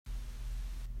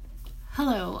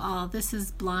Hello, all. This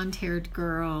is Blonde-Haired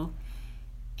Girl,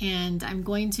 and I'm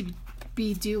going to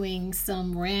be doing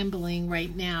some rambling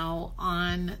right now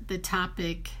on the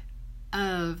topic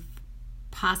of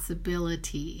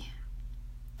possibility.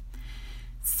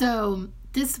 So,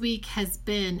 this week has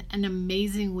been an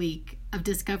amazing week of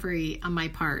discovery on my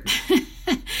part.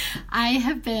 I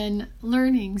have been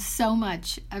learning so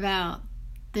much about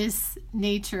this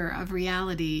nature of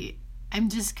reality. I'm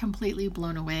just completely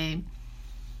blown away.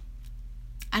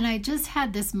 And I just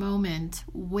had this moment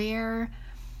where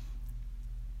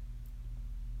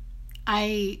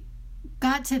I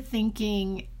got to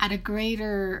thinking at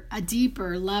a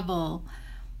deeper level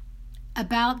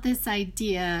about this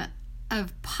idea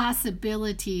of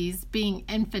possibilities being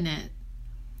infinite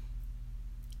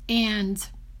and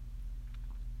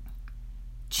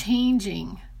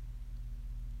changing.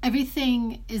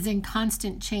 Everything is in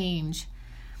constant change.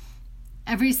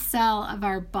 Every cell of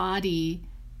our body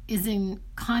is in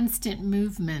constant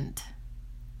movement.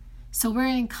 So we're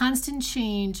in constant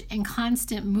change and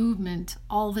constant movement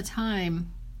all the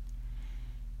time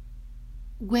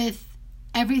with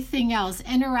everything else,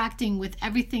 interacting with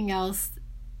everything else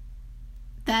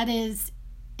that is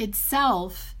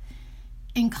itself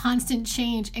in constant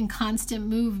change and constant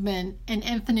movement and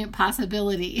infinite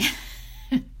possibility.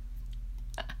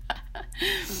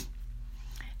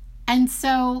 And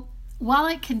so while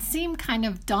it can seem kind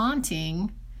of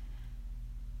daunting,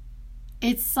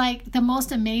 it's like the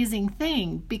most amazing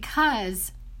thing,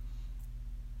 because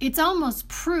it's almost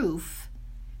proof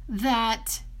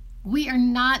that we are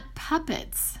not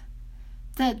puppets,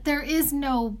 that there is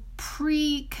no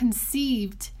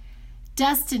preconceived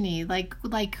destiny,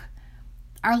 like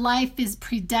our life is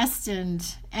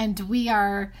predestined and we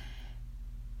are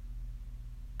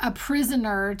a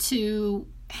prisoner to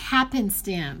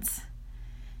happenstance.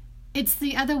 It's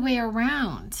the other way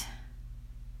around.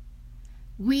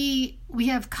 We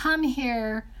have come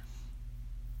here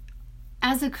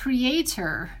as a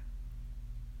creator,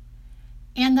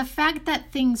 and the fact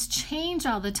that things change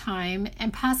all the time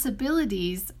and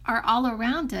possibilities are all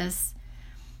around us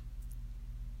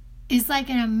is like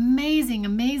an amazing,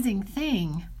 amazing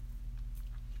thing.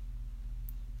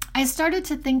 I started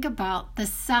to think about the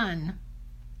sun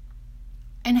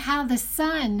and how the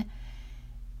sun,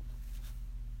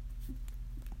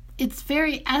 its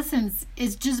very essence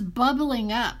is just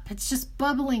bubbling up. It's just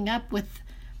bubbling up with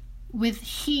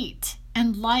heat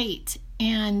and light,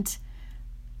 and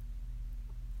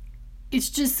it's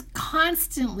just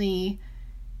constantly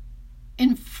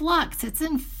in flux. It's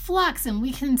in flux, and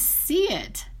we can see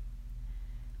it.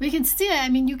 We can see it. I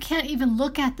mean, you can't even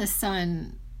look at the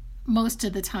sun most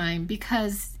of the time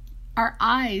because our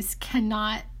eyes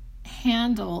cannot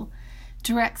handle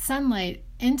direct sunlight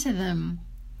into them.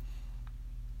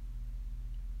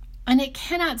 And it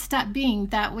cannot stop being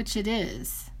that which it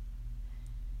is.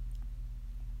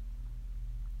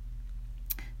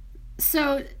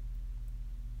 So,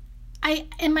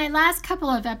 in my last couple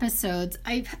of episodes,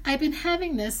 I've been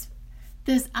having this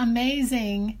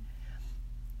amazing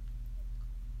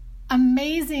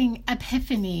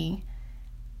epiphany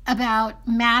about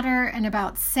matter and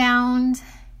about sound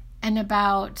and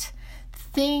about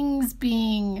things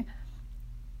being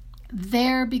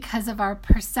there because of our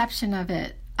perception of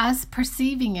it. Us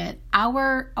perceiving it,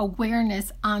 our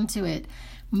awareness onto it.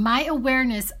 My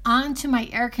awareness onto my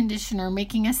air conditioner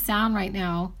making a sound right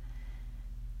now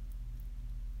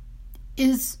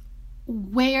is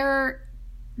where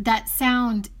that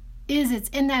sound is. It's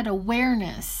in that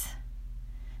awareness.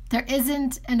 There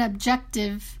isn't an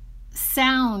objective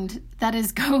sound that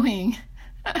is going.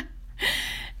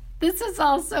 This is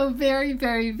also very,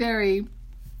 very, very,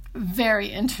 very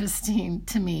interesting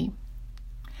to me.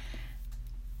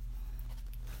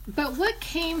 But what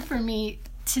came for me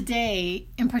today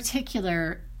in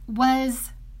particular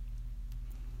was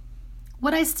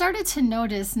what I started to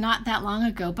notice not that long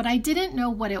ago, but I didn't know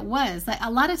what it was. Like,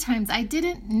 a lot of times I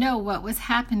didn't know what was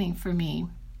happening for me.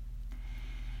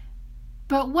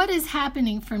 But what is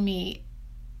happening for me,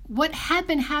 what had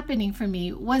been happening for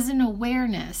me was an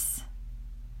awareness.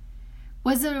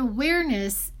 Was an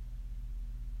awareness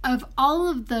of all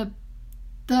of the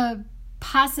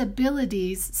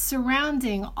possibilities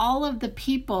surrounding all of the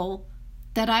people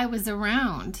that I was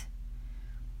around.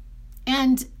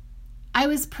 And I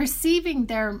was perceiving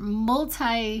their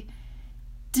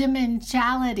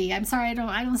multi-dimensionality. I'm sorry, I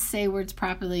don't say words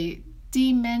properly.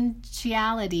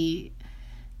 Dimensionality.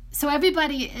 So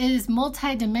everybody is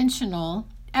multidimensional.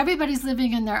 Everybody's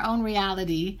living in their own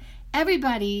reality.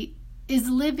 Everybody is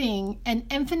living an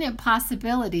infinite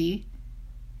possibility.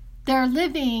 They're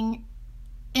living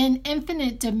in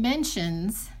infinite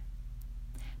dimensions,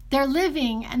 They're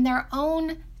living in their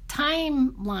own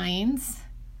timelines,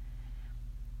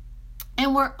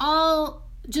 and we're all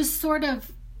just sort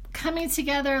of coming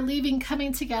together, leaving,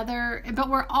 coming together, but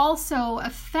we're also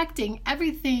affecting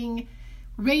everything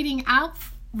radiating out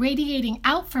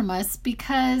from us,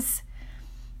 because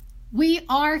we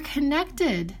are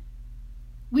connected.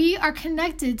 We are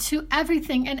connected to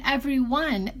everything and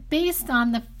everyone based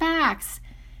on the facts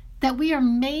that we are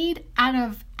made out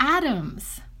of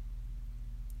atoms.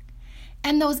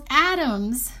 And those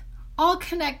atoms all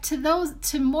connect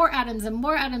to more atoms and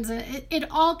more atoms. And it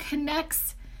all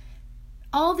connects.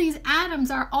 All these atoms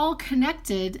are all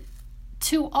connected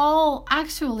to all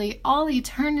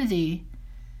eternity.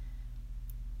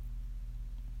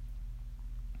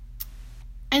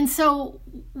 And so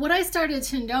what I started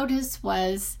to notice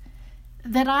was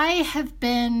that I have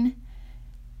been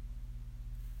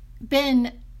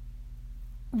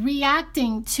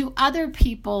reacting to other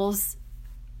people's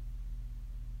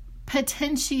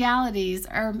potentialities,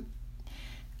 or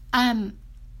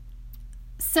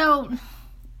so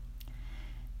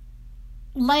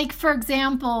like, for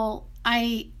example,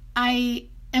 I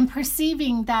am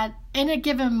perceiving that in a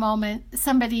given moment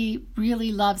somebody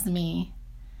really loves me.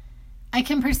 I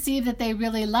can perceive that they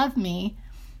really love me,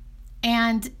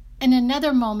 and in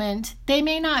another moment they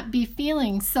may not be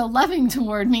feeling so loving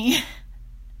toward me.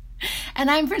 And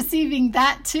I'm perceiving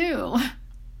that too.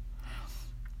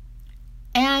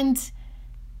 And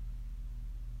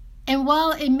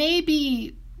while it may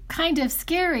be kind of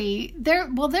scary, they're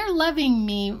loving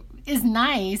me is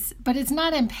nice, but it's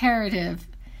not imperative.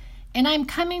 And I'm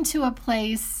coming to a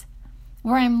place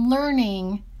where I'm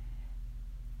learning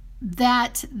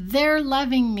that their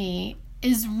loving me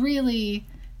is really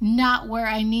not where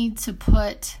I need to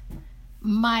put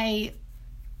my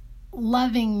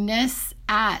lovingness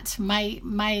at.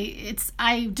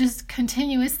 I just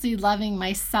continuously loving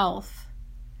myself.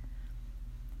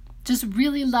 Just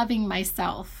really loving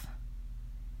myself.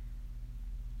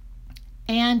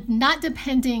 And not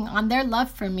depending on their love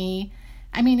for me.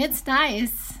 I mean, it's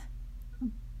nice,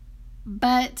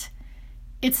 but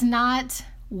it's not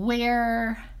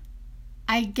where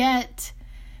I get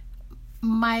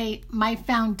my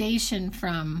foundation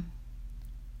from.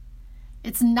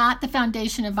 It's not the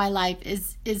foundation of my life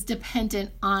is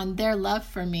dependent on their love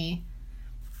for me.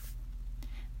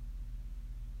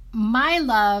 My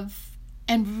love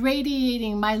and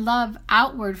radiating my love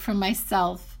outward from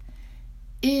myself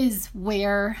is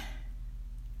where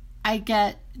I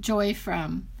get joy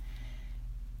from.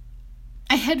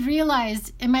 I had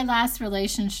realized in my last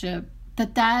relationship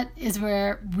that is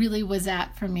where it really was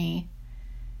at for me,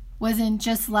 was in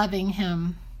just loving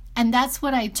him. And that's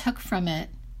what I took from it.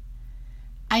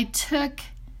 I took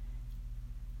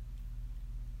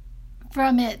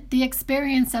from it the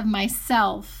experience of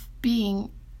myself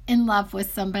being in love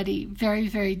with somebody very,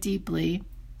 very deeply,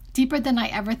 deeper than I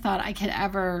ever thought I could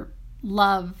ever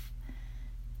love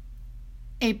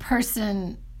a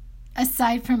person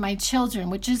aside from my children,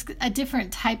 which is a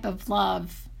different type of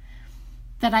love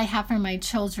that I have for my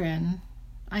children.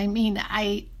 I mean,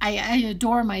 I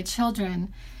adore my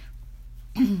children.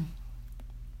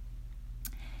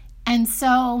 And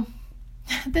so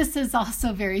this is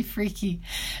also very freaky.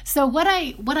 So what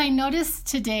I noticed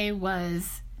today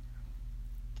was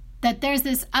that there's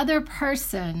this other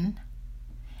person.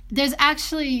 There's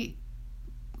actually,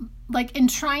 like, in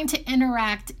trying to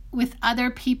interact with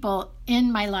other people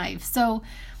in my life. So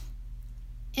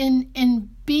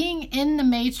in being in the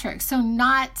matrix, so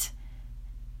not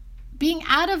being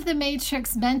out of the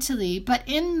matrix mentally, but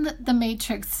in the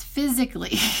matrix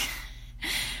physically,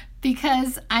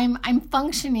 because I'm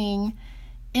functioning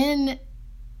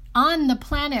on the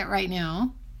planet right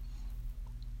now.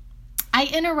 I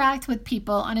interact with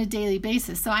people on a daily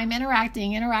basis. So I'm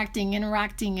interacting. And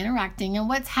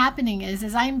what's happening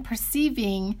is I'm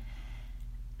perceiving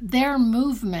their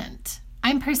movement.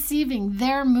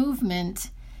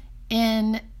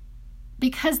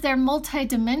 Because they're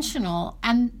multidimensional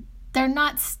and they're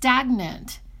not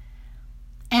stagnant.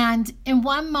 And in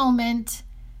one moment,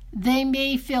 they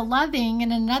may feel loving.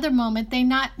 In another moment, they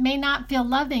may not feel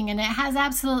loving. And it has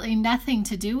absolutely nothing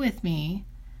to do with me.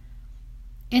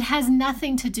 It has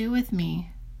nothing to do with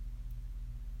me.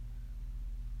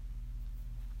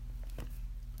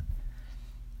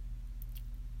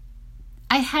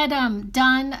 I had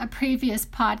done a previous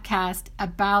podcast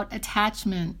about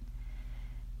attachment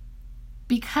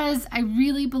because I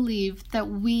really believe that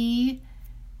we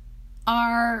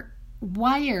are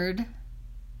wired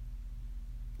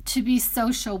to be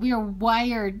social. We are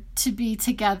wired to be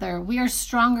together. We are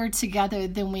stronger together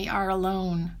than we are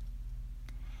alone.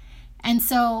 And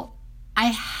so I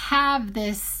have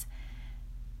this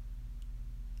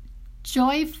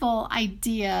joyful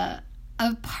idea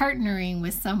of partnering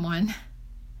with someone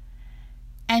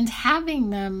and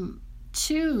having them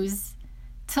choose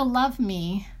to love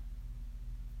me,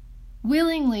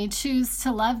 willingly choose to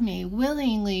love me,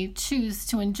 willingly choose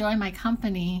to enjoy my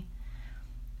company.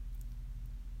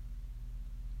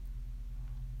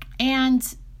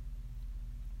 And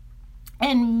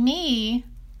me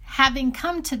having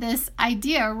come to this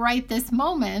idea right this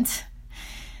moment,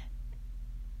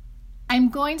 I'm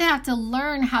going to have to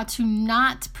learn how to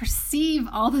not perceive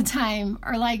all the time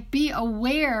or like be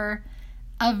aware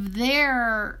of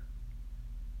the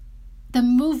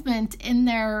movement in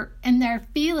their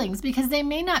feelings, because they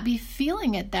may not be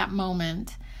feeling it that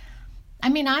moment. I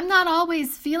mean, I'm not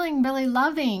always feeling really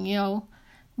loving,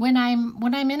 when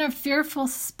I'm in a fearful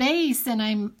space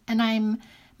and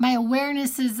my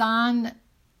awareness is on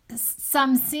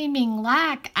some seeming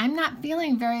lack, I'm not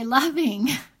feeling very loving.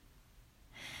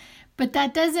 But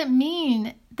that doesn't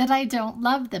mean that I don't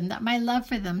love them, that my love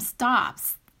for them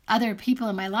stops. Other people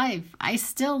in my life, I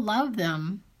still love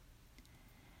them.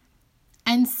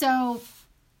 And so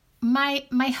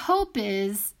my hope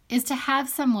is to have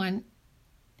someone,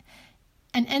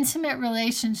 an intimate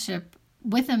relationship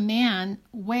with a man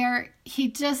where he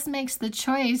just makes the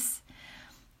choice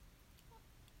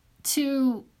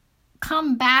to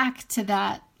come back to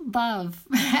that love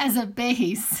as a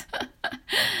base.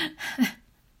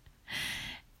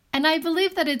 And I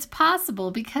believe that it's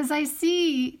possible because I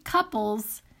see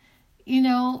couples,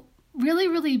 really,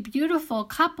 really beautiful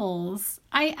couples.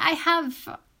 I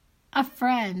have a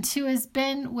friend who has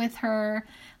been with her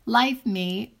life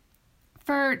mate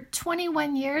for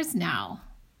 21 years now.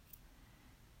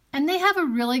 And they have a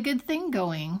really good thing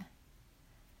going.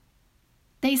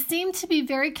 They seem to be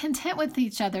very content with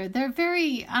each other. They're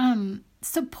very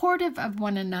supportive of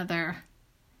one another.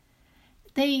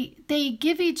 They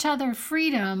give each other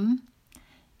freedom,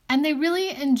 and they really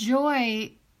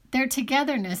enjoy their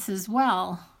togetherness as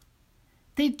well.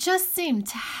 They just seem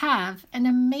to have an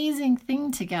amazing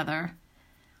thing together.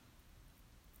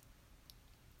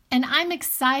 And I'm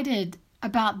excited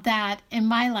about that in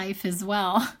my life as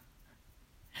well.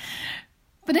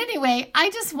 But anyway, I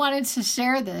just wanted to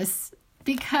share this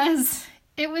because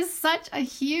it was such a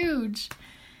huge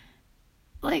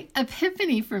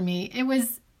epiphany for me. It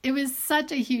was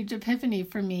such a huge epiphany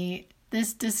for me,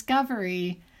 this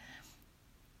discovery,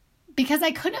 because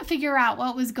I couldn't figure out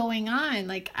what was going on.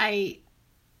 I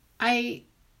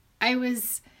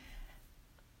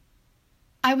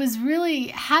was really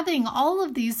having all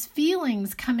of these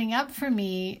feelings coming up for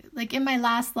me, like in my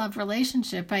last love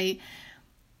relationship.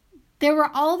 There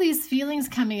were all these feelings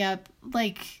coming up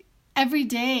like every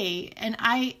day, and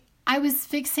I was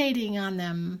fixating on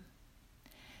them.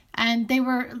 And they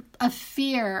were a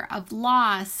fear of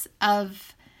loss,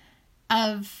 of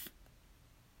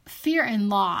fear and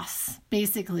loss,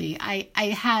 basically.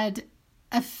 I had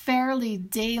a fairly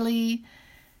daily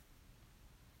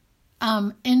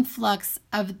influx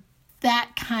of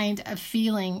that kind of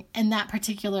feeling in that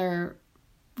particular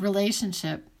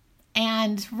relationship.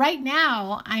 And right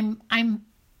now,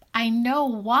 I know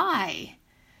why.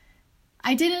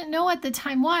 I didn't know at the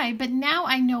time why, but now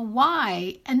I know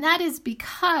why. And that is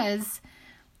because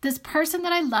this person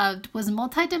that I loved was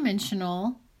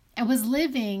multidimensional and was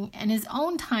living in his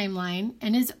own timeline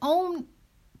and his own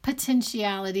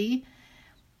potentiality,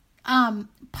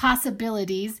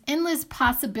 possibilities, endless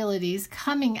possibilities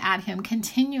coming at him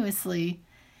continuously.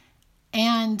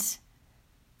 And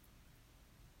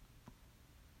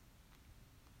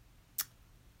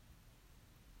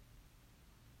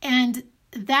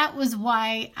that was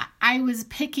why I was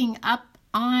picking up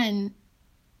on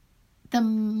the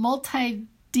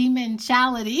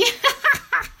multidimensionality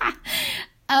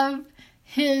of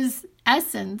his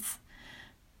essence.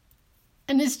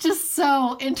 And it's just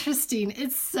so interesting.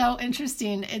 It's so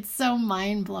interesting. It's so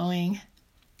mind-blowing.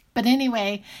 But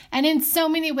anyway, and in so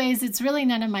many ways, it's really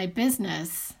none of my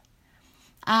business.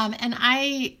 And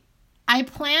I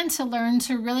plan to learn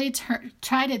to really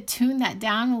try to tune that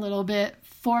down a little bit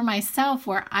for myself,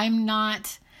 where I'm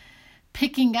not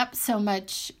picking up so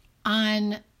much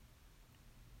on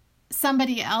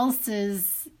somebody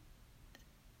else's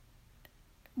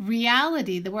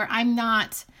reality, where I'm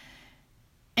not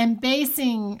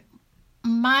basing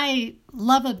my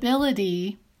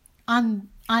lovability on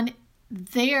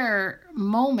their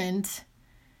moment,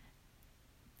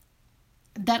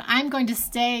 that I'm going to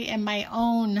stay in my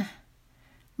own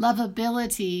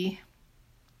lovability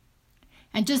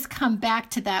and just come back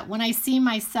to that. When I see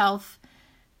myself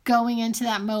going into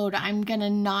that mode, I'm going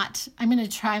to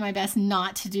try my best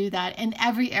not to do that in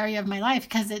every area of my life,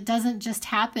 because it doesn't just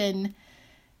happen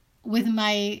with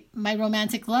my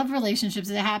romantic love relationships.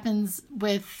 It happens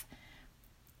with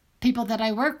people that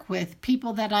I work with,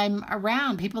 people that I'm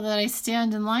around, people that I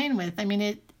stand in line with. I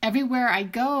mean, everywhere I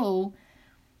go,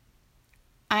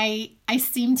 I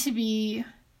seem to be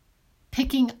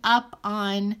picking up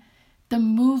on the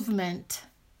movement,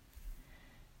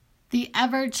 the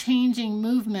ever-changing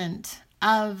movement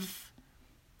of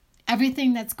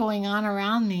everything that's going on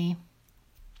around me.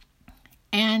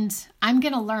 And I'm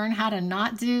going to learn how to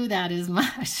not do that as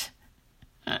much.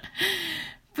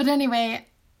 But anyway,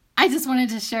 I just wanted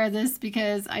to share this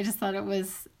because I just thought it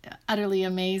was utterly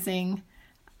amazing.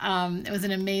 It was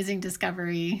an amazing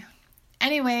discovery.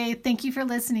 Anyway, thank you for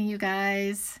listening, you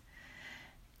guys.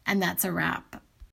 And that's a wrap.